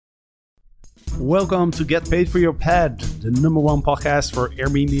Welcome to Get Paid for Your Pad, the number one podcast for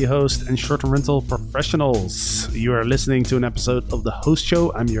Airbnb hosts and short-term rental professionals. You are listening to an episode of The Host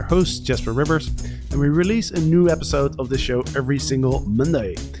Show. I'm your host, Jasper Rivers, and we release a new episode of the show every single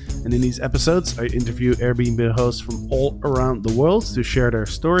Monday. And in these episodes, I interview Airbnb hosts from all around the world to share their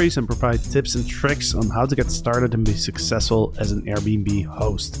stories and provide tips and tricks on how to get started and be successful as an Airbnb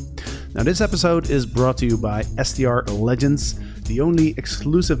host. Now, this episode is brought to you by STR Legends, the only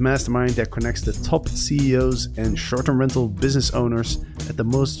exclusive mastermind that connects the top CEOs and short-term rental business owners at the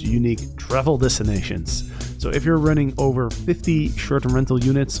most unique travel destinations. So if you're running over 50 short-term rental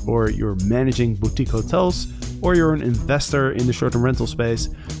units, or you're managing boutique hotels, or you're an investor in the short-term rental space,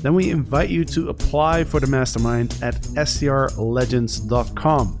 then we invite you to apply for the mastermind at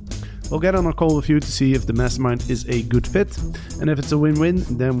strlegends.com. We'll get on a call with you to see if the mastermind is a good fit. And if it's a win-win,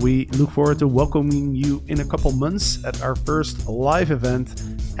 then we look forward to welcoming you in a couple months at our first live event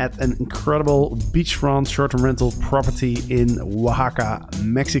at an incredible beachfront short-term rental property in Oaxaca,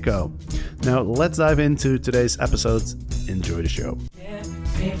 Mexico. Now, let's dive into today's episode. Enjoy the show. Get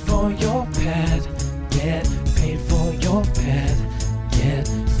paid for your pad. Get paid for your pad. Get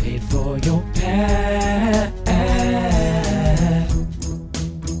paid for your pad.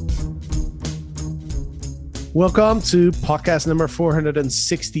 Welcome to podcast number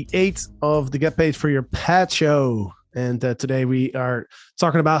 468 of the Get Paid for Your Pad show. And today we are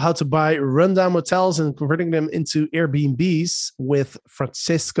talking about how to buy rundown hotels and converting them into Airbnbs with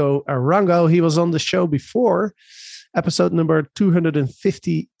Francisco Arango. He was on the show before, episode number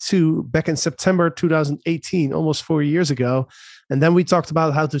 252, back in September 2018, almost 4 years ago. And then we talked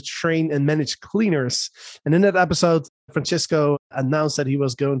about how to train and manage cleaners. And in that episode, Francisco announced that he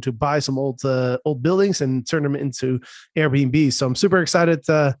was going to buy some old buildings and turn them into Airbnb. So I'm super excited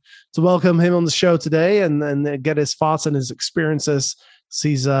to welcome him on the show today and get his thoughts and his experiences.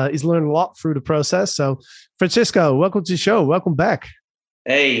 He's learned a lot through the process. So Francisco, welcome to the show. Welcome back.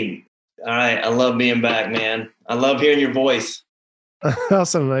 Hey, all right. I love being back, man. I love hearing your voice.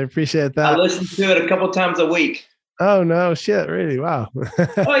 Awesome. I appreciate that. I listen to it a couple times a week. Oh, no shit. Really? Wow.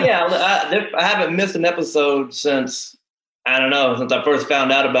 Oh, yeah. I haven't missed an episode since I first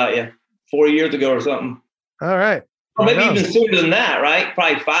found out about you 4 years ago or something. All right. Or maybe even sooner than that, right?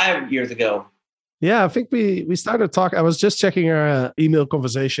 Probably 5 years ago. Yeah, I think we started talking. I was just checking our email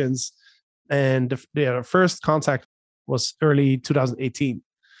conversations, and the first contact was early 2018.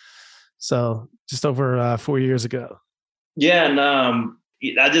 So just over 4 years ago. Yeah, and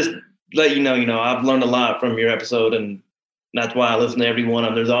I just let you know, I've learned a lot from your episode, and that's why I listen to every one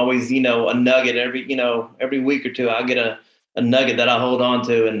of them. There's always, a nugget every week or two. I'll get a nugget that I hold on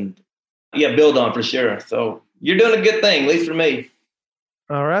to and build on for sure. So you're doing a good thing, at least for me.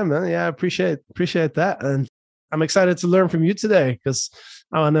 All right, man. Yeah, I appreciate that. And I'm excited to learn from you today because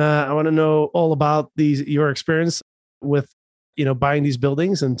I wanna know all about your experience with buying these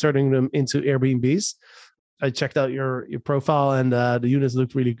buildings and turning them into Airbnbs. I checked out your profile and the units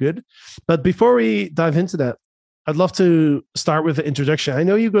looked really good. But before we dive into that, I'd love to start with the introduction. I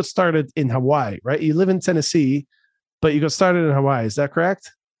know you got started in Hawaii, right? You live in Tennessee, but you got started in Hawaii. Is that correct?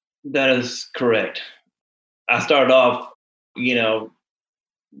 That is correct. I started off,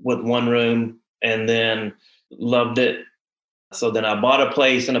 with one room and then loved it. So then I bought a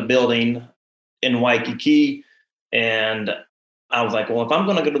place in a building in Waikiki, and I was like, well, if I'm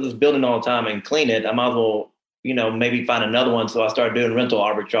going to go to this building all the time and clean it, I might as well, maybe find another one. So I started doing rental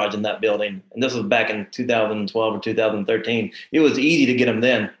arbitrage in that building. And this was back in 2012 or 2013. It was easy to get them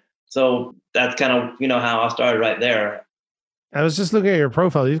then. So that's kind of, how I started right there. I was just looking at your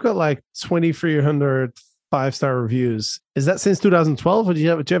profile. You've got like 2,300 5-star reviews. Is that since 2012 or do you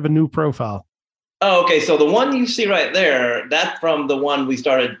have a new profile? Oh, okay. So the one you see right there, that's from the one we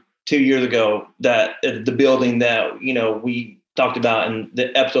started 2 years ago, that the building that, we talked about in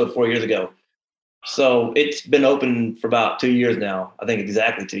the episode 4 years ago. So it's been open for about 2 years now. I think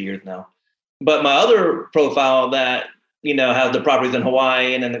exactly 2 years now. But my other profile that, has the properties in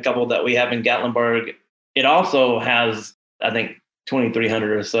Hawaii and then a couple that we have in Gatlinburg, it also has, I think,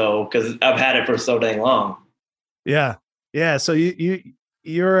 2,300 or so because I've had it for so dang long. Yeah. Yeah. So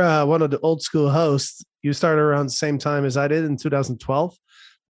you're one of the old school hosts. You started around the same time as I did in 2012.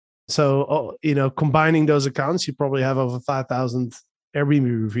 So, combining those accounts, you probably have over 5,000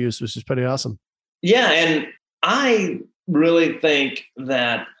 Airbnb reviews, which is pretty awesome. Yeah. And I really think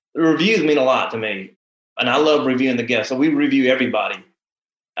that the reviews mean a lot to me. And I love reviewing the guests. So we review everybody.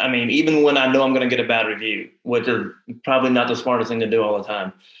 I mean, even when I know I'm going to get a bad review, which is probably not the smartest thing to do all the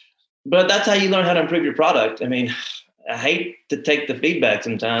time. But that's how you learn how to improve your product. I mean, I hate to take the feedback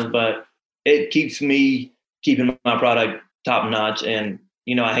sometimes, but it keeps me keeping my product top notch and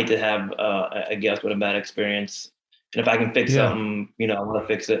I hate to have a guest with a bad experience. And if I can fix something, I want to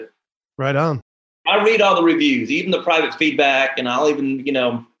fix it. Right on. I read all the reviews, even the private feedback, and I'll even,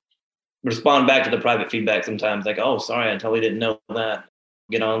 respond back to the private feedback sometimes, like, oh, sorry, I totally didn't know that.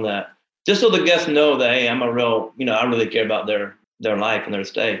 Get on that. Just so the guests know that, hey, I'm a real, I really care about their life and their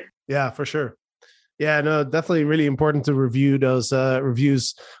stay. Yeah, for sure. Yeah, no, definitely really important to review those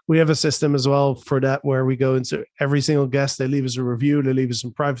reviews. We have a system as well for that where we go into every single guest. They leave us a review. They leave us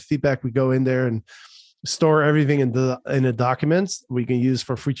some private feedback. We go in there and store everything in a document we can use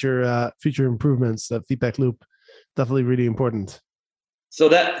for future improvements. That feedback loop, definitely really important. So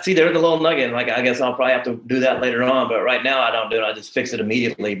there's a little nugget. Like, I guess I'll probably have to do that later on, but right now I don't do it. I just fix it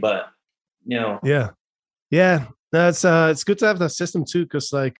immediately. But yeah. No, it's good to have that system too,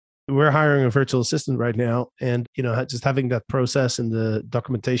 because like we're hiring a virtual assistant right now, and just having that process and the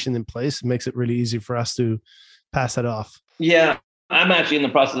documentation in place makes it really easy for us to pass that off. Yeah, I'm actually in the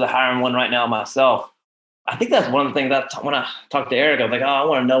process of hiring one right now myself. I think that's one of the things that when I talked to Eric, I was like, oh, I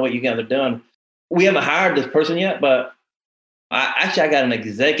want to know what you guys are doing. We haven't hired this person yet, but I got an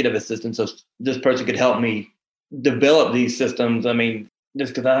executive assistant, so this person could help me develop these systems. I mean,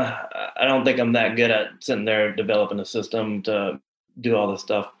 just because I don't think I'm that good at sitting there developing a system to do all this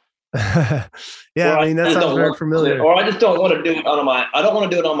stuff. Yeah, I mean, that sounds very familiar. Or I just don't want to do it on my. I don't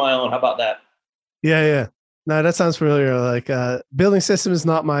want to do it on my own. How about that? Yeah. No, that sounds familiar. Like building systems is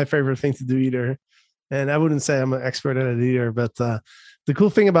not my favorite thing to do either, and I wouldn't say I'm an expert at it either. But the cool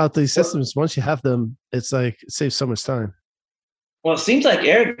thing about these systems, once you have them, it's like it saves so much time. Well, it seems like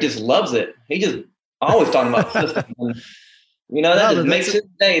Eric just loves it. He just always talking about systems. And, that just makes his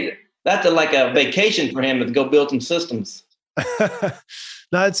day. That's like a vacation for him to go build some systems.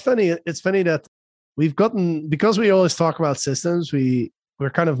 No, it's funny. It's funny that we've gotten, because we always talk about systems, we're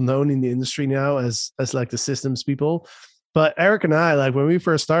kind of known in the industry now as like the systems people. But Eric and I, like when we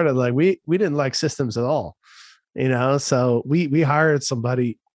first started, like we didn't like systems at all, so we hired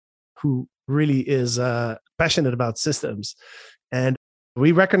somebody who really is passionate about systems, and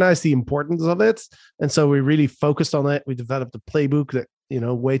we recognized the importance of it. And so we really focused on it. We developed a playbook that,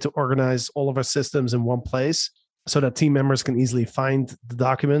 way to organize all of our systems in one place, so that team members can easily find the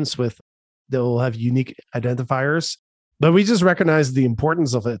documents they'll have unique identifiers. But we just recognize the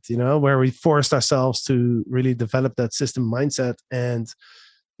importance of it, where we forced ourselves to really develop that system mindset. And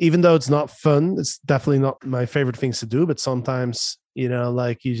even though it's not fun, it's definitely not my favorite things to do. But sometimes,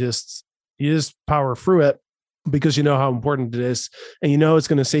 like you just power through it because you know how important it is, and it's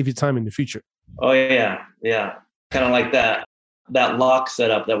going to save you time in the future. Oh yeah. Kind of like that lock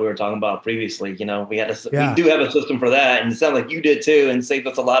setup that we were talking about previously. We do have a system for that, and it sounds like you did too, and saved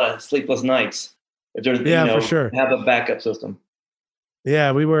us a lot of sleepless nights. If there's, for sure, have a backup system.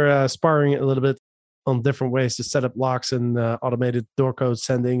 Yeah, we were sparring a little bit on different ways to set up locks and automated door code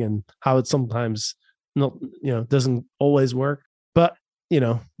sending, and how it sometimes not, doesn't always work. But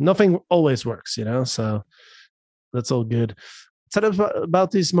nothing always works. So that's all good. Tell us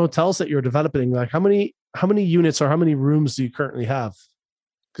about these motels that you're developing. Like how many units or how many rooms do you currently have?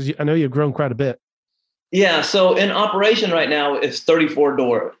 Because I know you've grown quite a bit. Yeah, so in operation right now, it's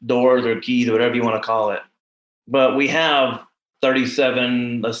 34 doors or keys or whatever you want to call it. But we have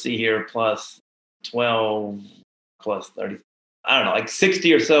 37, let's see here, plus 12, plus 30. I don't know, like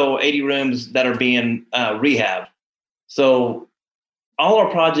 60 or so, 80 rooms that are being rehabbed. So all our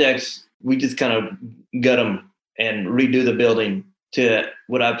projects, we just kind of gut them and redo the building to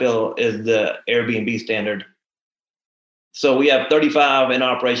what I feel is the Airbnb standard. So we have 35 in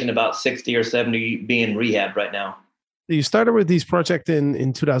operation, about 60 or 70 being rehabbed right now. You started with these projects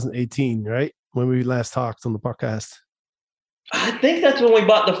in 2018, right? When we last talked on the podcast. I think that's when we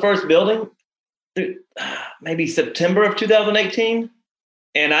bought the first building, maybe September of 2018.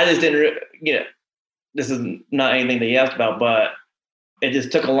 And I just didn't, this is not anything that you asked about, but it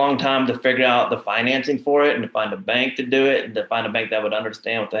just took a long time to figure out the financing for it and to find a bank to do it and to find a bank that would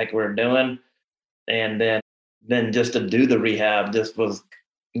understand what the heck we were doing. And then just to do the rehab just was,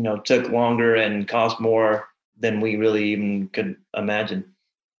 took longer and cost more than we really even could imagine.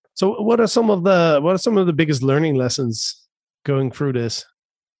 So what are some of the biggest learning lessons going through this?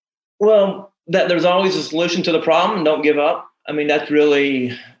 Well, that there's always a solution to the problem and don't give up. I mean, that's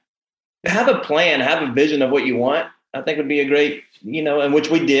really, have a plan, have a vision of what you want. I think would be a great, and which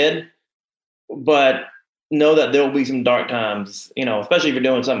we did, but know that there will be some dark times, especially if you're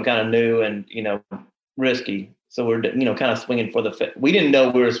doing something kind of new and, risky. So we're, kind of swinging for the fence. We didn't know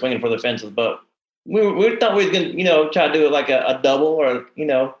we were swinging for the fences, but we thought we was going to, try to do it like a double or,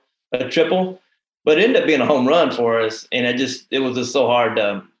 a triple, but it ended up being a home run for us. And it was just so hard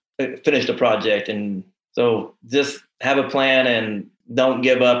to finish the project. And so just have a plan and, don't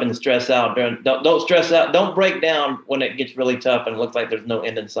give up and stress out. Don't stress out. Don't break down when it gets really tough and it looks like there's no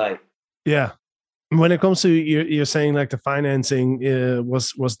end in sight. Yeah. When it comes to you're saying like the financing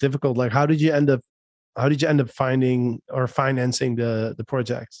was difficult. Like how did you end up finding or financing the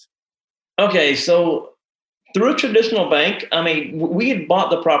projects? Okay, so through a traditional bank, I mean, we had bought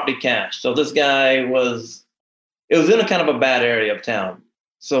the property cash. So this guy it was in a kind of a bad area of town.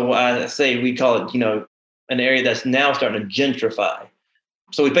 So I say we call it, an area that's now starting to gentrify.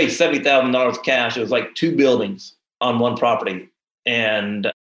 So we paid $70,000 cash. It was like 2 buildings on one property.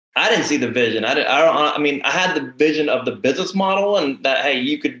 And I didn't see the vision. I mean, I had the vision of the business model and that, hey,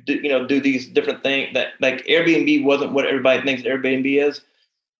 you could do these different things that like Airbnb wasn't what everybody thinks Airbnb is.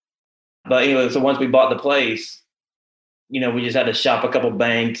 But so once we bought the place, we just had to shop a couple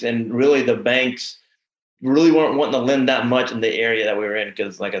banks, and really the banks really weren't wanting to lend that much in the area that we were in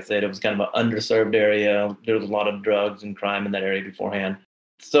because, like I said, it was kind of an underserved area. There was a lot of drugs and crime in that area beforehand.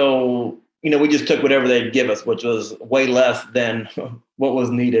 So, we just took whatever they'd give us, which was way less than what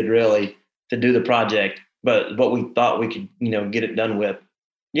was needed really to do the project, but what we thought we could, get it done with.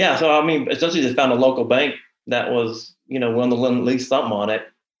 Yeah. So, I mean, essentially just found a local bank that was, willing to lend at least something on it.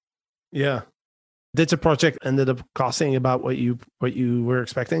 Yeah. Did the project ended up costing about what you were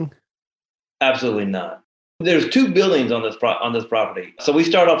expecting? Absolutely not. There's 2 buildings on this property. So we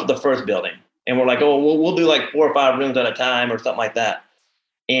start off with the first building and we're like, oh, we'll do like 4 or 5 rooms at a time or something like that.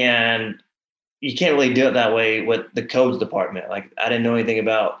 And you can't really do it that way with the codes department. Like I didn't know anything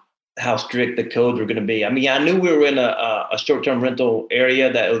about how strict the codes were going to be. I mean, I knew we were in a short-term rental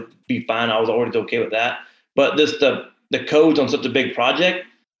area that would be fine. I was always okay with that. But the codes on such a big project,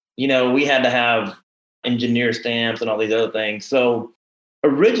 we had to have engineer stamps and all these other things. So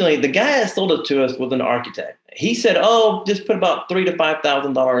originally, the guy that sold it to us was an architect. He said, "Oh, just put about $3,000 to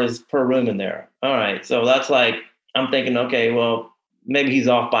 $5,000 per room in there." All right, so that's like I'm thinking, okay, well maybe he's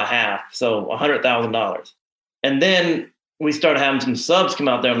off by half, so $100,000. And then we started having some subs come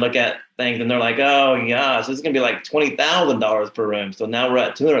out there and look at things, and they're like, "Oh yeah, so this is gonna be like $20,000 per room." So now we're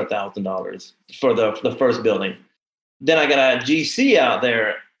at $200,000 for the first building. Then I got a GC out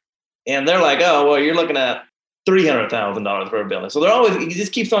there, and they're like, "Oh, well, you're looking at $300,000 per building." So it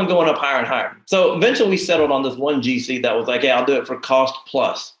just keeps on going up higher and higher. So eventually we settled on this one GC that was like, "Hey, I'll do it for cost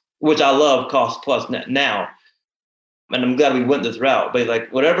plus," which I love cost plus now. And I'm glad we went this route. But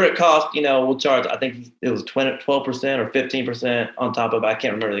like whatever it costs, we'll charge. I think it was 12% or 15% on top of it. I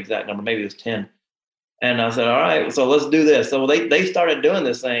can't remember the exact number. Maybe it was 10. And I said, all right, so let's do this. So they started doing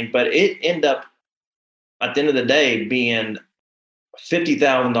this thing, but it ended up at the end of the day being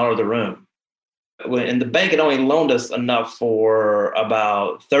 $50,000 a room. And the bank had only loaned us enough for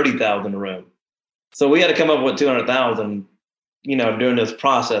about $30,000 a room. So we had to come up with $200,000, during this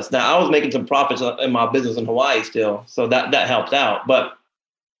process. Now I was making some profits in my business in Hawaii still, so that helped out. But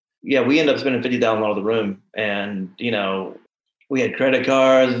yeah, we ended up spending $50,000 a room, and we had credit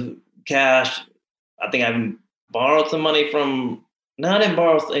cards, cash. I think I even borrowed some money from. No, I didn't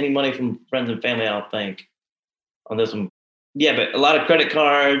borrow any money from friends and family. I don't think on this one. Yeah, but a lot of credit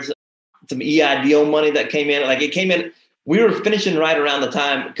cards. Some EIDL money that came in. Like it came in, we were finishing right around the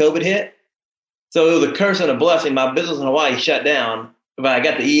time COVID hit. So it was a curse and a blessing. My business in Hawaii shut down, but I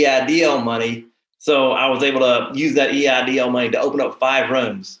got the EIDL money. So I was able to use that EIDL money to open up 5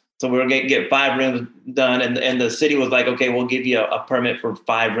 rooms. So we were going to get 5 rooms done. And the city was like, okay, we'll give you a permit for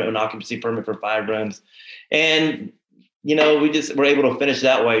 5 rooms, an occupancy permit for 5 rooms. And, we just were able to finish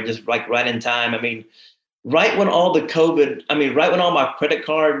that way, just like right in time. I mean, right when all my credit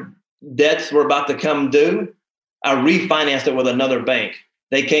card debts were about to come due, I refinanced it with another bank.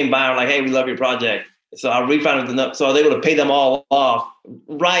 They came by and were like, "Hey, we love your project." So I refinanced them. So I was able to pay them all off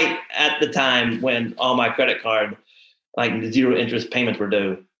right at the time when all my credit card, like 0 interest payments were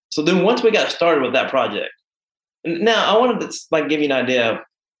due. So then once we got started with that project, now I wanted to give you an idea of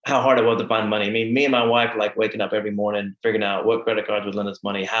how hard it was to find money. I mean, me and my wife were like waking up every morning, figuring out what credit cards would lend us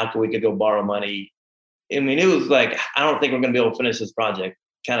money, how we could go borrow money. I mean, it was like, I don't think we're going to be able to finish this project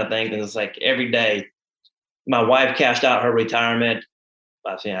kind of thing. And it's like every day, my wife cashed out her retirement.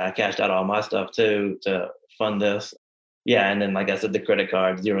 I cashed out all my stuff too to fund this. Yeah, and then like I said, the credit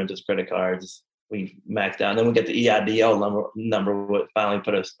cards, 0 interest credit cards, we maxed out. And then we get the EIDL number what finally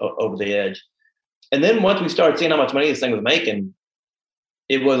put us over the edge. And then once we started seeing how much money this thing was making,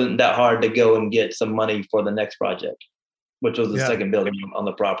 it wasn't that hard to go and get some money for the next project, which was the second building on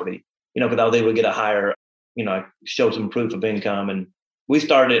the property. Because I was able to get a higher, show some proof of income. And we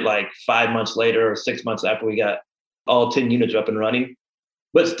started like 5 months later or 6 months after we got all 10 units up and running.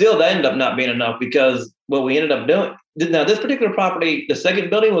 But still, that ended up not being enough because what we ended up doing, now this particular property, the second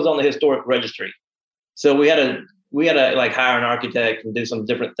building was on the historic registry. So we had to we had to like hire an architect and do some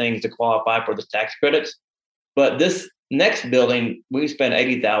different things to qualify for the tax credits. But this next building, we spent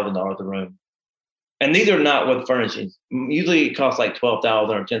 $80,000 a room. And these are not with furnishings. Usually it costs like $12,000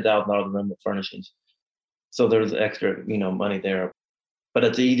 or $10,000 a room with furnishings. So there's extra, money there. But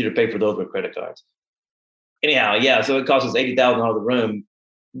it's easy to pay for those with credit cards. Anyhow, yeah, so it cost us $80,000 a room.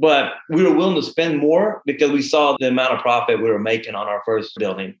 But we were willing to spend more because we saw the amount of profit we were making on our first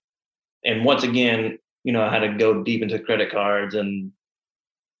building. And once again, I had to go deep into credit cards and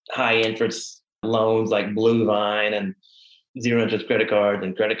high interest loans like Blue Vine and zero interest credit cards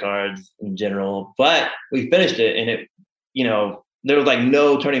and credit cards in general. But we finished it, and it, there was like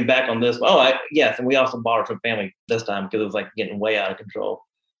no turning back on this. Yes. And we also borrowed from family this time because it was like getting way out of control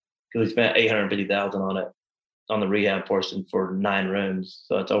because we spent $850,000 on it, on the rehab portion for 9 rooms.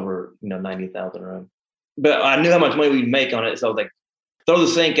 So it's over, $90,000 a room. But I knew how much money we'd make on it. So I was like, throw the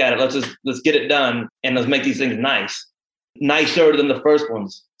sink at it. Let's get it done. And let's make these things nicer than the first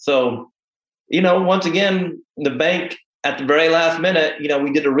ones. So, once again, the bank at the very last minute,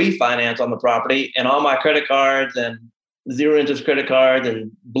 we did a refinance on the property, and all my credit cards and zero interest credit cards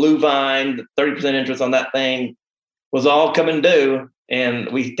and Blue Vine, the 30% interest on that thing was all coming due.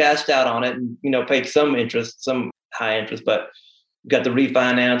 And we cashed out on it and, paid some interest, some high interest, but got the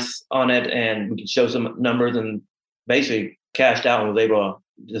refinance on it, and we could show some numbers and basically cashed out and was able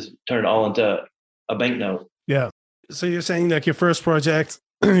to just turn it all into a bank note. Yeah. So you're saying like your first project,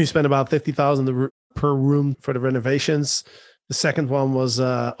 you spent about $50,000 per room for the renovations. The second one was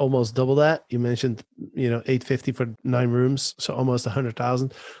almost double that. You mentioned, $850 for 9 rooms, so almost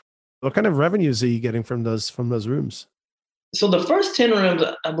 $100,000. What kind of revenues are you getting from those rooms? So the first 10 rooms,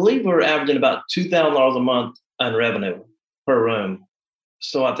 I believe we're averaging about $2,000 a month on revenue per room.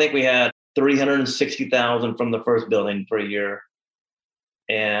 So I think we had $360,000 from the first building per year.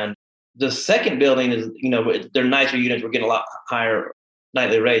 And the second building is, they're nicer units. We're getting a lot higher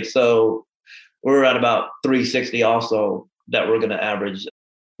nightly rates. So we're at about $360 also that we're going to average.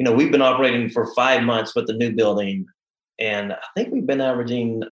 We've been operating for 5 months with the new building. And I think we've been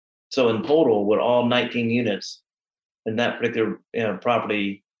averaging, so in total with all 19 units in that particular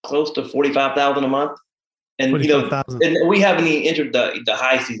property, close to $45,000 a month. And, and we haven't even entered the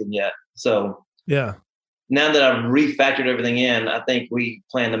high season yet. So yeah, now that I've refactored everything in, I think we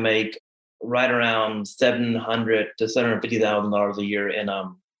plan to make right around $700,000 to $750,000 a year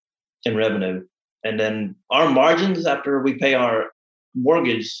in revenue. And then our margins after we pay our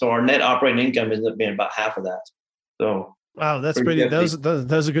mortgage, so our net operating income ends up being about half of that. So wow, that's pretty. Those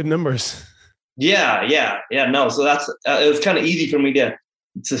are good numbers. Yeah. No, so that's it was kind of easy for me to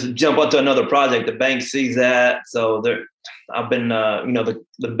jump onto another project. The bank sees that, so I've been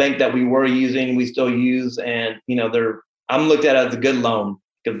the bank that we were using, we still use, and I'm looked at as a good loan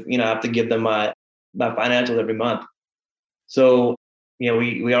because I have to give them my financials every month. So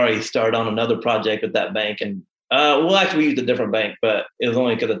we already started on another project with that bank, and we used a different bank, but it was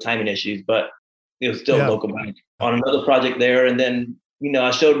only because of timing issues. But it was still a local bank on another project there, and then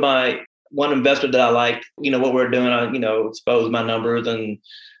I showed my one investor that I liked, what we're doing. I exposed my numbers and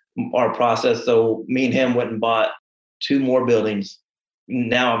our process. So me and him went and bought 2 more buildings.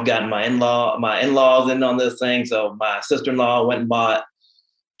 Now I've gotten my in-laws in on this thing. So my sister-in-law went and bought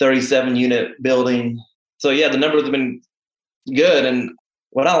 37 unit building. So yeah, the numbers have been good. And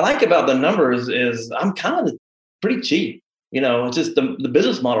what I like about the numbers is I'm kind of pretty cheap. It's just the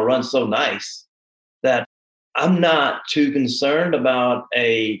business model runs so nice that I'm not too concerned about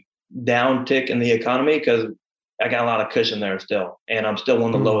a downtick in the economy because I got a lot of cushion there still. And I'm still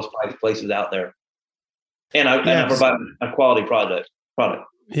one of the lowest priced places out there. And I provide a quality product.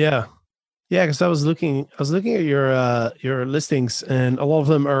 Yeah. Yeah, because I was looking at your listings, and a lot of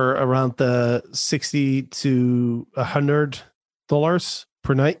them are around the $60 to $100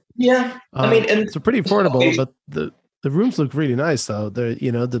 per night. Yeah, and it's pretty affordable, but the rooms look really nice though. The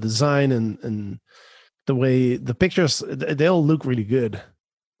the design and the way the pictures, they all look really good.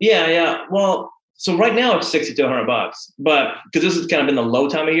 Yeah. Well, so right now it's $60 to $100, but because this has kind of been the low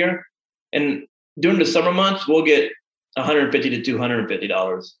time of year, and during the summer months we'll get $150 to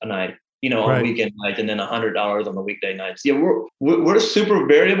 $250 a night. On weekend nights, and then $100 on the weekday nights. Yeah, we're super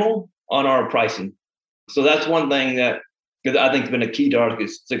variable on our pricing. So that's one thing that I think has been a key to our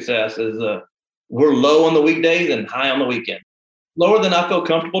success is we're low on the weekdays and high on the weekend. Lower than I feel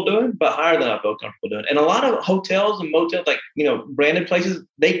comfortable doing, but higher than I feel comfortable doing. And a lot of hotels and motels, like branded places,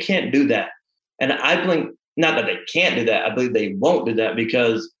 they can't do that. And I believe not that they can't do that. I believe they won't do that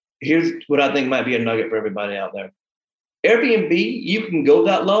because here's what I think might be a nugget for everybody out there. Airbnb, you can go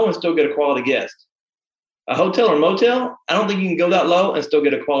that low and still get a quality guest. A hotel or motel, I don't think you can go that low and still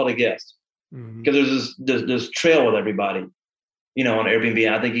get a quality guest. because there's this trail with everybody, on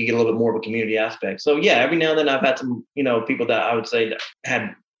Airbnb. I think you get a little bit more of a community aspect. So yeah, every now and then I've had some, people that I would say that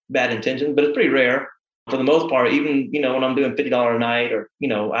had bad intentions, but it's pretty rare. For the most part, even, when I'm doing $50 a night or,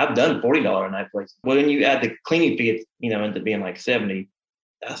 I've done $40 a night places. When you add the cleaning fee, it's, ends up being like 70.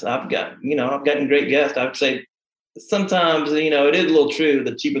 I've gotten great guests. I would say sometimes, it is a little true.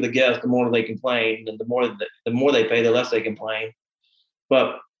 The cheaper the guest, the more they complain, and the more they pay, the less they complain.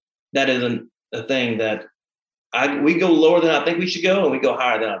 But that isn't a thing that we go lower than I think we should go, and we go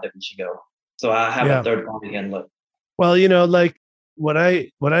higher than I think we should go. So I have a third party inlet. Well, like what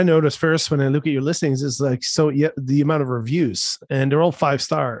I noticed first when I look at your listings is like, the amount of reviews, and they're all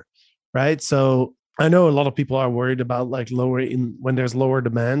 5-star, right? So I know a lot of people are worried about like lowering when there's lower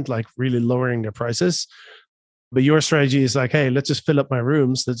demand, like really lowering their prices. But your strategy is like, hey, let's just fill up my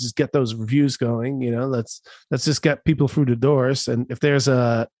rooms. Let's just get those reviews going. Let's just get people through the doors. And if there's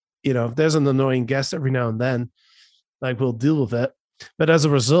an annoying guest every now and then, like we'll deal with it. But as a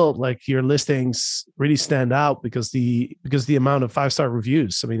result, like your listings really stand out because the amount of 5-star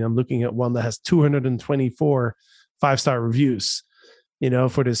reviews. I mean, I'm looking at one that has 224 5-star reviews,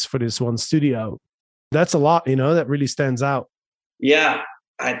 for this one studio. That's a lot, that really stands out. Yeah,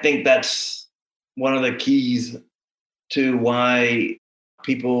 I think that's one of the keys to why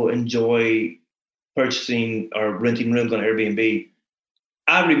people enjoy purchasing or renting rooms on Airbnb.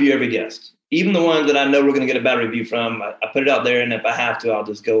 I review every guest, even the ones that I know we're going to get a bad review from. I put it out there, and if I have to, I'll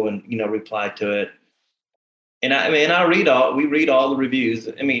just go and reply to it. And we read all the reviews.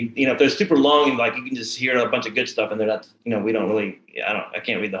 I mean, if they're super long and like you can just hear a bunch of good stuff, and they're not, we don't really, I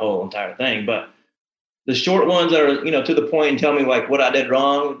can't read the whole entire thing, but the short ones that are, to the point and tell me like what I did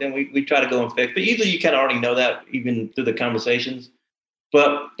wrong, then we try to go and fix. But usually you kind of already know that even through the conversations.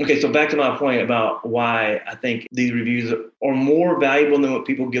 But okay, so back to my point about why I think these reviews are more valuable than what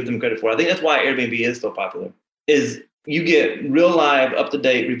people give them credit for. I think that's why Airbnb is so popular, is you get real live,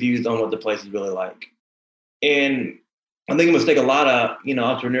 up-to-date reviews on what the place is really like. And I think a mistake a lot of,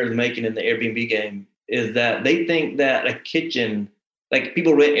 entrepreneurs are making in the Airbnb game is that they think that a kitchen, like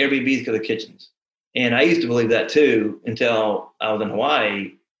people rent Airbnbs because of kitchens. And I used to believe that too until I was in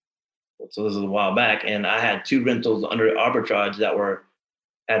Hawaii. So this was a while back, and I had 2 rentals under arbitrage that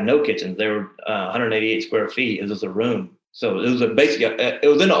had no kitchens. They were 188 square feet. It was just a room. So it was it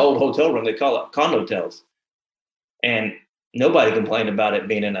was in an old hotel room. They call it condo hotels. And nobody complained about it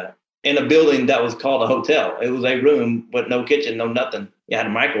being in a building that was called a hotel. It was a room with no kitchen, no nothing. You had a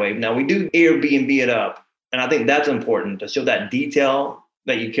microwave. Now we do Airbnb it up. And I think that's important to show that detail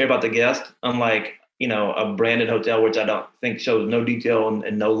that you care about the guest, unlike a branded hotel, which I don't think shows no detail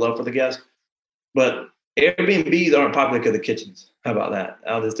and no love for the guest. But Airbnbs aren't popular because of kitchens. How about that?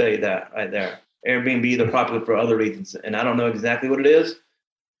 I'll just tell you that right there. Airbnbs are popular for other reasons, and I don't know exactly what it is.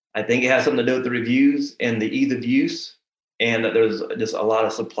 I think it has something to do with the reviews and the ease of use, and that there's just a lot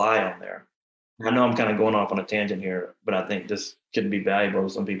of supply on there. I know I'm kind of going off on a tangent here, but I think this could be valuable to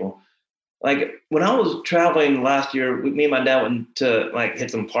some people. Like when I was traveling last year, me and my dad went to like hit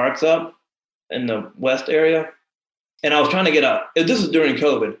some parks up in the West area. And I was trying to this was during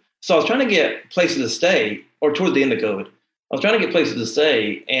COVID. So I was trying to get places to stay, or towards the end of COVID. I was trying to get places to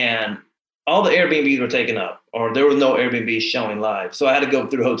stay, and all the Airbnbs were taken up, or there was no Airbnbs showing live. So I had to go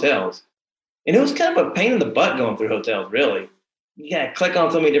through hotels. And it was kind of a pain in the butt going through hotels, really. You got to click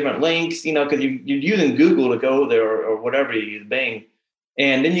on so many different links, because you're using Google to go there or whatever you use, Bing.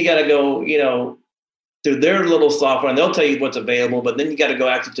 And then you got to go, through their little software, and they'll tell you what's available, but then you got to go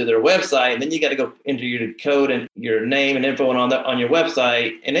actually to their website, and then you got to go enter your code and your name and info on your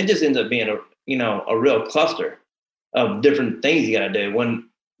website, and it just ends up being a real cluster of different things you got to do. When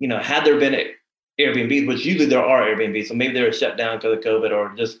had there been Airbnbs, which usually there are Airbnbs, so maybe they were shut down because of COVID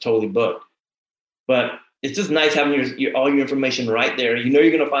or just totally booked. But it's just nice having all your information right there. You're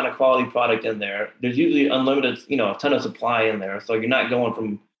going to find a quality product in there. There's usually unlimited, a ton of supply in there, so you're not going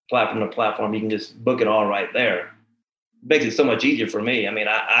from platform to platform. You can just book it all right there. It makes it so much easier for me. I mean,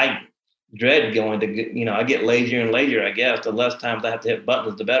 I dread going to, I get lazier and lazier, I guess. The less times I have to hit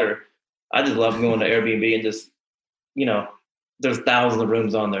buttons, the better. I just love going to Airbnb and just, there's thousands of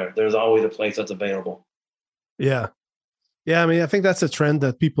rooms on there. There's always a place that's available. Yeah. Yeah. I mean, I think that's a trend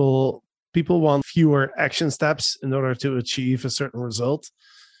that people want fewer action steps in order to achieve a certain result.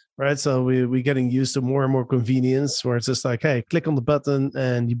 Right. So we're getting used to more and more convenience where it's just like, hey, click on the button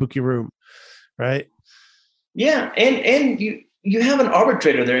and you book your room. Right. Yeah. And you have an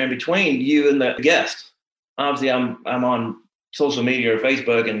arbitrator there in between you and the guest. Obviously, I'm on social media or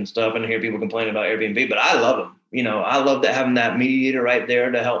Facebook and stuff, and I hear people complain about Airbnb, but I love them. I love that having that mediator right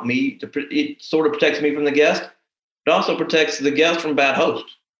there to help me. It sort of protects me from the guest, but also protects the guest from bad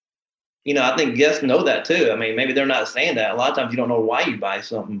hosts. I think guests know that too. I mean, maybe they're not saying that. A lot of times you don't know why you buy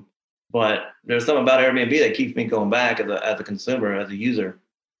something, but there's something about Airbnb that keeps me going back as a consumer, as a user.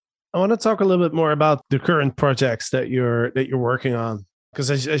 I want to talk a little bit more about the current projects that you're working on, because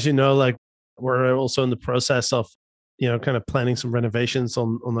as you know, like we're also in the process of kind of planning some renovations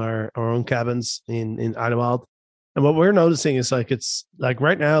on our own cabins in Idlewild. And what we're noticing is like it's like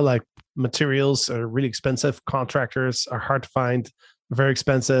right now, like materials are really expensive, contractors are hard to find, very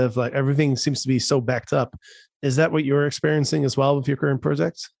expensive. Like everything seems to be so backed up. Is that what you're experiencing as well with your current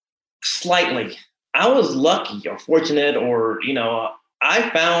projects? Slightly. I was lucky or fortunate, or I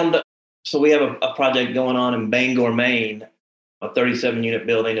found. So we have a project going on in Bangor, Maine, a 37-unit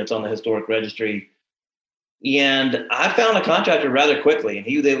building that's on the historic registry. And I found a contractor rather quickly, and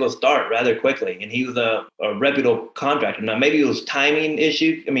he was able to start rather quickly. And he was a reputable contractor. Now, maybe it was timing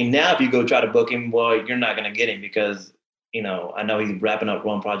issue. I mean, now if you go try to book him, well, you're not going to get him because, I know he's wrapping up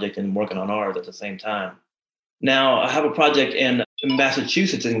one project and working on ours at the same time. Now, I have a project in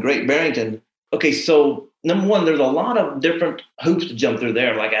Massachusetts, in Great Barrington. Okay, so number one, there's a lot of different hoops to jump through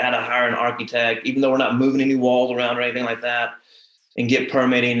there. Like I had to hire an architect, even though we're not moving any walls around or anything like that, and get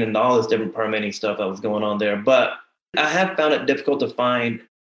permitting and all this different permitting stuff that was going on there. But I have found it difficult to find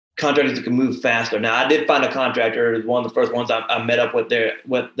contractors that can move faster. Now, I did find a contractor, one of the first ones I met up with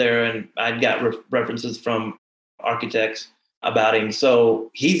there, and I got references from architects about him.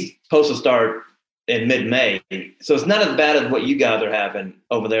 So he's supposed to start in mid-May. So it's not as bad as what you guys are having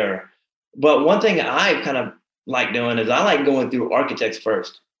over there. But one thing I kind of like doing is I like going through architects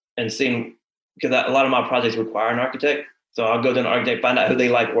first and seeing, because a lot of my projects require an architect. So I'll go to an architect, find out who they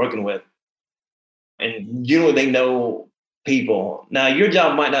like working with. And generally they know people. Now, your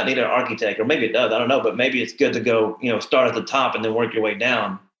job might not need an architect, or maybe it does, I don't know, but maybe it's good to go, start at the top and then work your way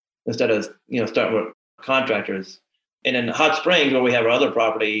down instead of, starting with contractors. And in Hot Springs, where we have our other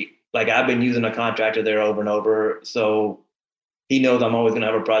property, like I've been using a contractor there over and over. So he knows I'm always going to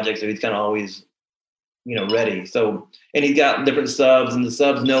have a project. So he's kind of always, ready. So, and he's got different subs, and the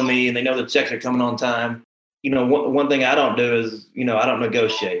subs know me and they know the checks are coming on time. One thing I don't do is, I don't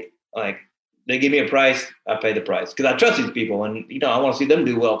negotiate. Like they give me a price, I pay the price because I trust these people, and, I want to see them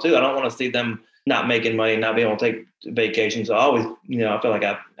do well too. I don't want to see them not making money, not being able to take vacation. So I always, I feel like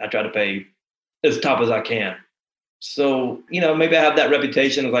I try to pay as top as I can. So, maybe I have that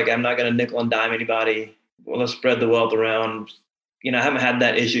reputation of like, I'm not going to nickel and dime anybody. Well, let's spread the wealth around. I haven't had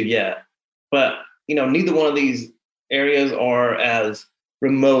that issue yet, but, neither one of these areas are as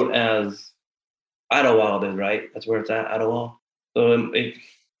remote as Idlewild is, right? That's where it's at, Idlewild. So it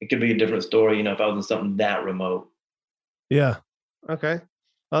could be a different story, if I was in something that remote. Yeah. Okay.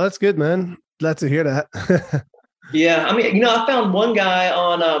 Well, that's good, man. Glad to hear that. Yeah. I mean, I found one guy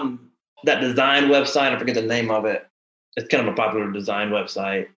on that design website. I forget the name of it. It's kind of a popular design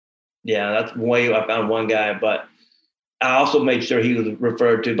website. Yeah, that's I found one guy, but I also made sure he was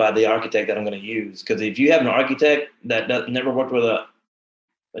referred to by the architect that I'm going to use. Because if you have an architect that never worked with a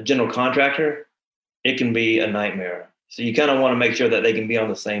general contractor, it can be a nightmare. So you kind of want to make sure that they can be on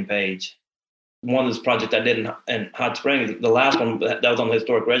the same page. One of this project I did in Hot Springs, the last one that was on the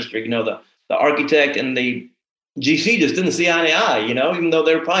historic registry, the architect and the GC just didn't see eye to eye, even though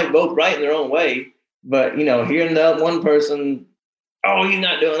they're probably both right in their own way. But, hearing that one person, oh, you're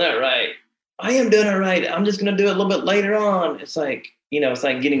not doing that right. I am doing it right. I'm just going to do it a little bit later on. It's like, it's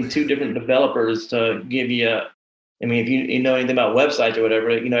like getting two different developers to give you if you know anything about websites or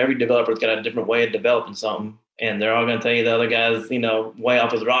whatever, every developer's got a different way of developing something. And they're all going to tell you the other guy's, way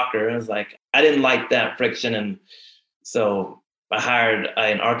off his rocker. And it's like, I didn't like that friction. And so I hired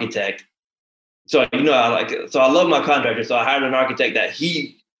an architect. So, I like it. So I love my contractor. So I hired an architect that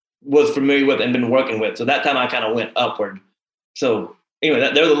he was familiar with and been working with. So that time I kind of went upward. So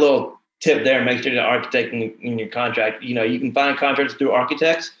anyway, there's a little tip there. Make sure the architect in your contract, you can find contractors through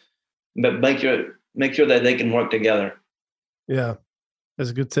architects, but make sure that they can work together. Yeah, that's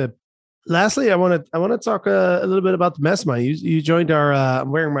a good tip. Lastly, I want to talk a little bit about the mastermind. You joined our.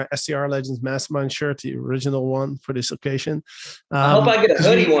 I'm wearing my STR Legends mastermind shirt, the original one for this occasion. I hope I get a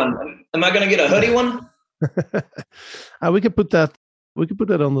hoodie one. Am I going to get a hoodie one? We could put that. We could put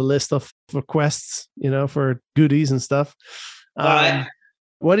that on the list of requests, for goodies and stuff. All right.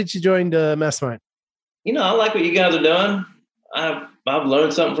 Why did you join the mastermind? I like what you guys are doing. I've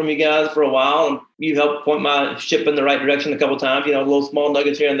learned something from you guys for a while, and you helped point my ship in the right direction a couple of times. Little small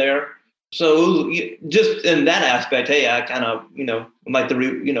nuggets here and there. So just in that aspect, hey, I kind of like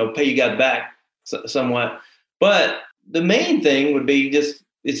to pay you guys back somewhat. But the main thing would be just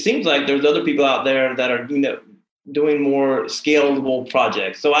it seems like there's other people out there that are doing more scalable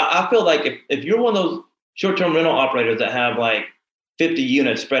projects. So I feel like if you're one of those short-term rental operators that have like 50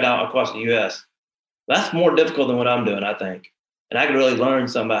 units spread out across the U.S. That's more difficult than what I'm doing, I think. And I could really learn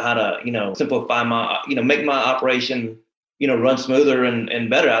some about how to, simplify my, make my operation, run smoother and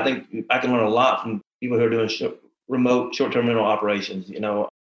better. I think I can learn a lot from people who are doing remote short-term rental operations.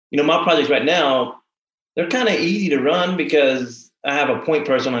 My projects right now, they're kind of easy to run because I have a point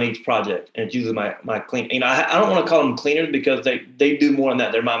person on each project, and it's usually my clean. I don't want to call them cleaners because they do more than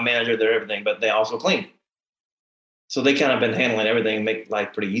that. They're my manager, they're everything, but they also clean. So they kind of been handling everything and make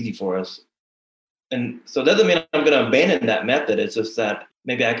life pretty easy for us. And so it doesn't mean I'm going to abandon that method. It's just that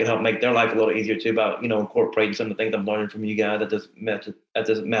maybe I could help make their life a little easier too about, incorporating some of the things I'm learning from you guys at this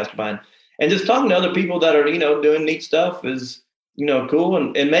mastermind. And just talking to other people that are, doing neat stuff is, cool.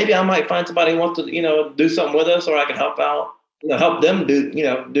 And maybe I might find somebody who wants to, do something with us, or I can help out, help them do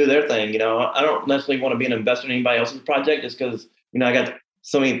their thing. I don't necessarily want to be an investor in anybody else's project just because, I got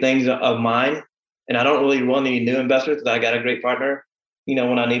so many things of mine, and I don't really want any new investors because I got a great partner,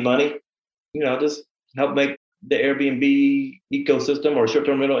 when I need money. Just help make the Airbnb ecosystem or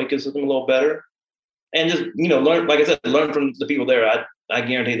short-term rental ecosystem a little better. And just, learn, like I said, learn from the people there. I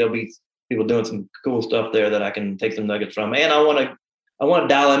guarantee there'll be people doing some cool stuff there that I can take some nuggets from. And I want to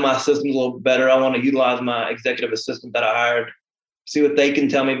dial in my systems a little better. I want to utilize my executive assistant that I hired, see what they can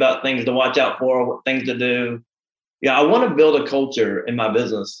tell me about things to watch out for, what things to do. Yeah, I want to build a culture in my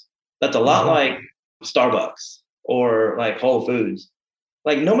business that's a lot like Starbucks or like Whole Foods.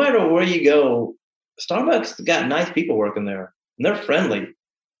 Like, no matter where you go, Starbucks got nice people working there, and they're friendly.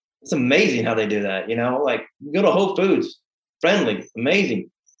 It's amazing how they do that, like you go to Whole Foods, friendly, amazing.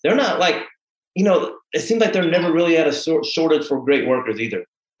 They're not like, it seems like they're never really at a shortage for great workers either.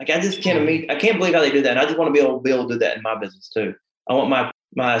 Like, I just can't believe how they do that. And I just want to be able to do that in my business too. I want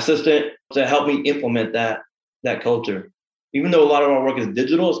my assistant to help me implement that culture. Even though a lot of our work is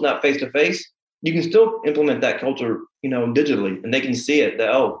digital, it's not face-to-face, you can still implement that culture, digitally, and they can see it that,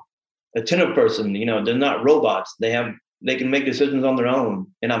 a tenant person, they're not robots. They can make decisions on their own,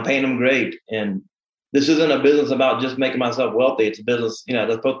 and I'm paying them great. And this isn't a business about just making myself wealthy. It's a business,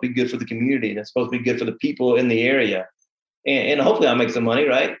 that's supposed to be good for the community, and it's supposed to be good for the people in the area. And hopefully I'll make some money,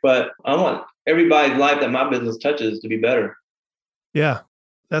 right? But I want everybody's life that my business touches to be better. Yeah,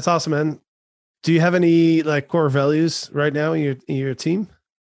 that's awesome, man. Do you have any like core values right now in your team?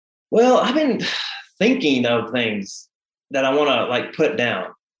 Well, I've been thinking of things that I want to like put down,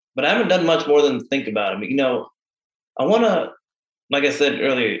 but I haven't done much more than think about them. I want to, like I said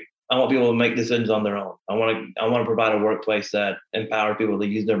earlier, I want people to make decisions on their own. I want to provide a workplace that empowers people to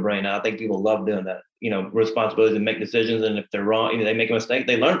use their brain. I think people love doing that. Responsibility to make decisions, and if they're wrong, they make a mistake,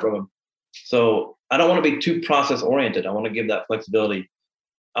 they learn from them. So I don't want to be too process oriented. I want to give that flexibility.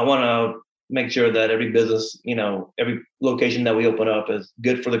 I want to make sure that every business, every location that we open up is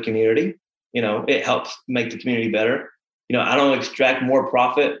good for the community. It helps make the community better. I don't extract more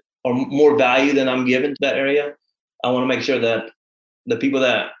profit or more value than I'm given to that area. I want to make sure that the people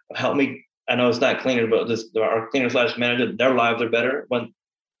that help me, I know it's not cleaner, but just our cleaner/manager, their lives are better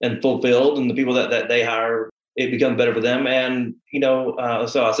and fulfilled, and the people that they hire, it becomes better for them. And, so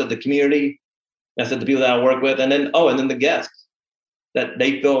I said the community, I said the people that I work with, and then the guests, that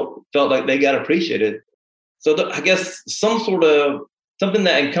they felt like they got appreciated. So I guess something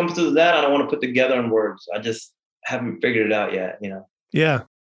that encompasses that, I don't want to put together in words. I just haven't figured it out yet, Yeah.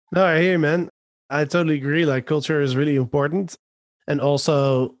 No, I hear you, man. I totally agree. Like, culture is really important. And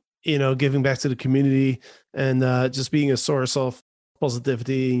also, giving back to the community and just being a source of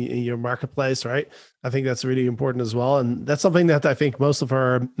positivity in your marketplace, right? I think that's really important as well. And that's something that I think most of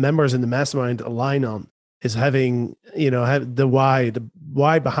our members in the mastermind align on, is having, have the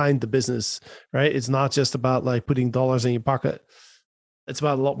why behind the business, right? It's not just about like putting dollars in your pocket. It's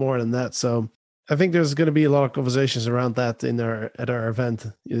about a lot more than that. So I think there's going to be a lot of conversations around that at our event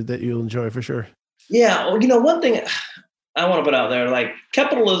that you'll enjoy for sure. Yeah. Well, one thing I want to put out there, like,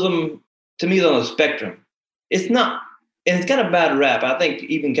 capitalism to me is on a spectrum. It's not, and it's got a bad rap. I think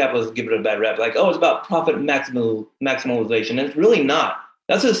even capitalists give it a bad rap. Like, it's about profit maximalization. And it's really not.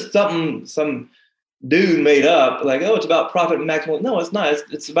 That's just something some dude made up. Like, it's about profit maximal. No, it's not.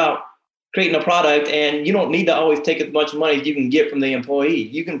 It's about creating a product, and you don't need to always take as much money as you can get from the employee.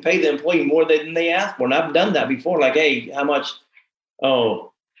 You can pay the employee more than they ask for. And I've done that before. Like, hey, how much? I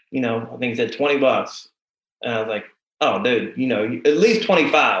think he said $20. And I was like, oh, dude, at least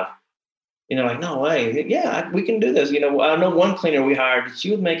 25. Like, no way. Yeah, we can do this. I know one cleaner we hired,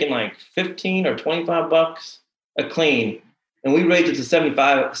 she was making like 15 or $25 a clean. And we raised it to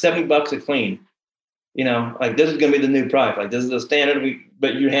 $70 a clean. Like, this is going to be the new price. Like, this is the standard.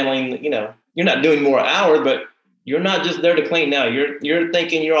 But you're handling, you're not doing more hours, but you're not just there to clean now. You're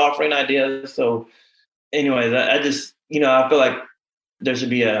thinking, you're offering ideas. So anyways, I just, I feel like there should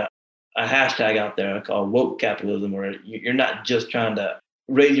be a hashtag out there called woke capitalism, where you're not just trying to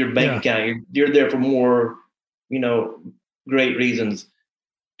raise your bank account. You're there for more, great reasons.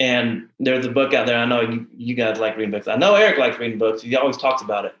 And there's a book out there. I know you guys like reading books. I know Eric likes reading books. He always talks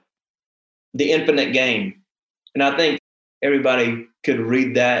about it. The Infinite Game. And I think everybody could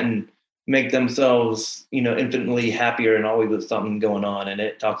read that and make themselves, infinitely happier and always with something going on. And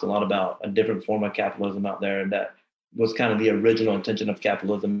it talks a lot about a different form of capitalism out there. And that was kind of the original intention of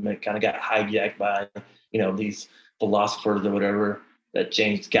capitalism. It kind of got hijacked by, these philosophers or whatever that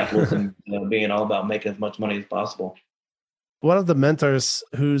changed capitalism being all about making as much money as possible. One of the mentors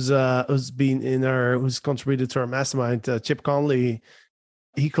who's contributed to our mastermind, Chip Conley,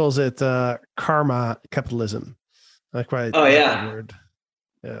 he calls it karma capitalism. I quite like that word.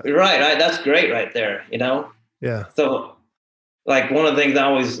 Yeah. Right. That's great right there, Yeah. So like one of the things I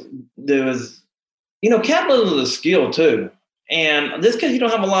always do is, capitalism is a skill too. And just because you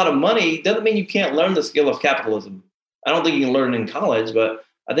don't have a lot of money doesn't mean you can't learn the skill of capitalism. I don't think you can learn it in college, but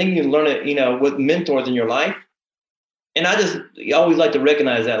I think you can learn it, with mentors in your life. And I always like to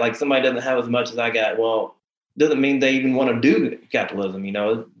recognize that, like somebody doesn't have as much as I got. Well, doesn't mean they even want to do capitalism.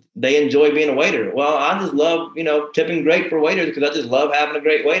 They enjoy being a waiter. Well, I just love, tipping great for waiters because I just love having a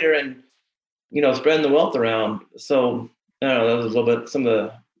great waiter and, spreading the wealth around. So I don't know, that was a little bit some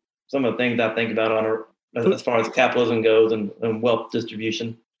of the things I think about as far as capitalism goes and wealth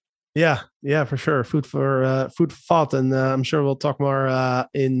distribution. Yeah, for sure. Food for thought, and I'm sure we'll talk more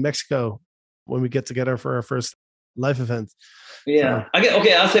in Mexico when we get together for our first live event. Yeah.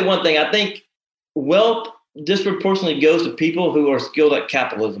 I'll say one thing. I think wealth disproportionately goes to people who are skilled at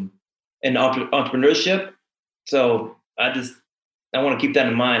capitalism and entrepreneurship. So I want to keep that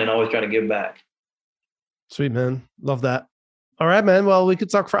in mind and always try to give back. Sweet, man. Love that. All right, man. Well, we could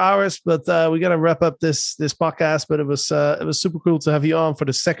talk for hours, but we got to wrap up this podcast. But it was super cool to have you on for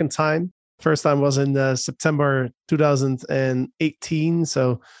the second time. First time was in September 2018.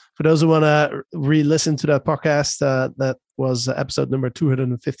 So for those who want to re-listen to that podcast, that was episode number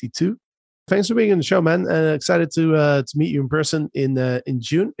 252. Thanks for being on the show, man. And excited to meet you in person in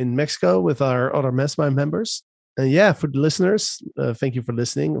June in Mexico with our other Mastermind members. And for the listeners, thank you for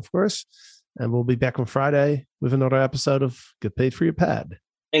listening, of course. And we'll be back on Friday with another episode of Get Paid for Your Pad.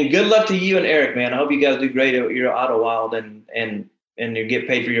 And good luck to you and Eric, man. I hope you guys do great at your Auto Wild and you get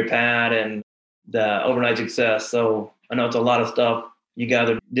paid for your pad and the overnight success. So I know it's a lot of stuff you guys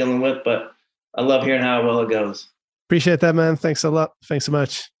are dealing with, but I love hearing how well it goes. Appreciate that, man. Thanks a lot. Thanks so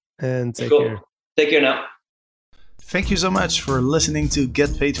much. And take care. Take care now. Thank you so much for listening to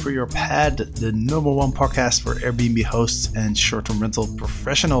Get Paid for Your Pad, the #1 podcast for Airbnb hosts and short-term rental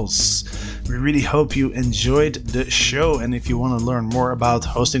professionals. We really hope you enjoyed the show. And if you want to learn more about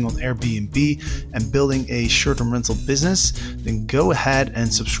hosting on Airbnb and building a short-term rental business, then go ahead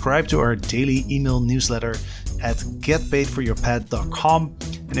and subscribe to our daily email newsletter at getpaidforyourpad.com.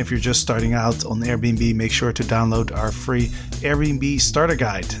 And if you're just starting out on Airbnb, make sure to download our free Airbnb starter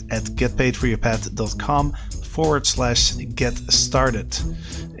guide at getpaidforyourpad.com/get started.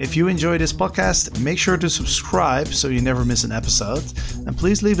 If you enjoy this podcast, make sure to subscribe so you never miss an episode. And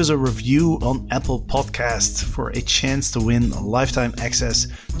please leave us a review on Apple Podcasts for a chance to win lifetime access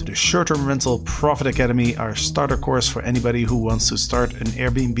to the Short-Term Rental Profit Academy, our starter course for anybody who wants to start an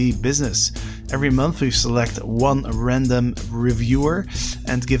Airbnb business. Every month we select one random reviewer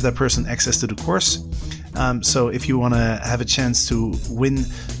and give that person access to the course. So if you want to have a chance to win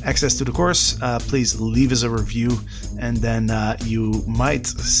access to the course, please leave us a review, and then you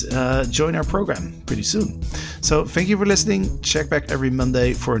might join our program pretty soon. So thank you for listening. Check back every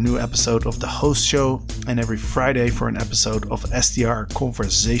Monday for a new episode of The Host Show, and every Friday for an episode of STR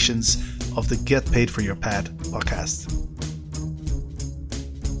Conversations of the Get Paid for Your Pad podcast.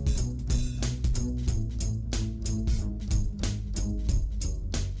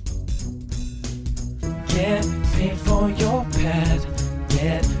 Get paid for your pad.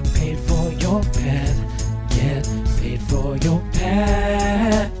 Get paid for your pad. Get paid for your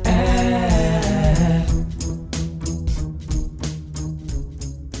pad.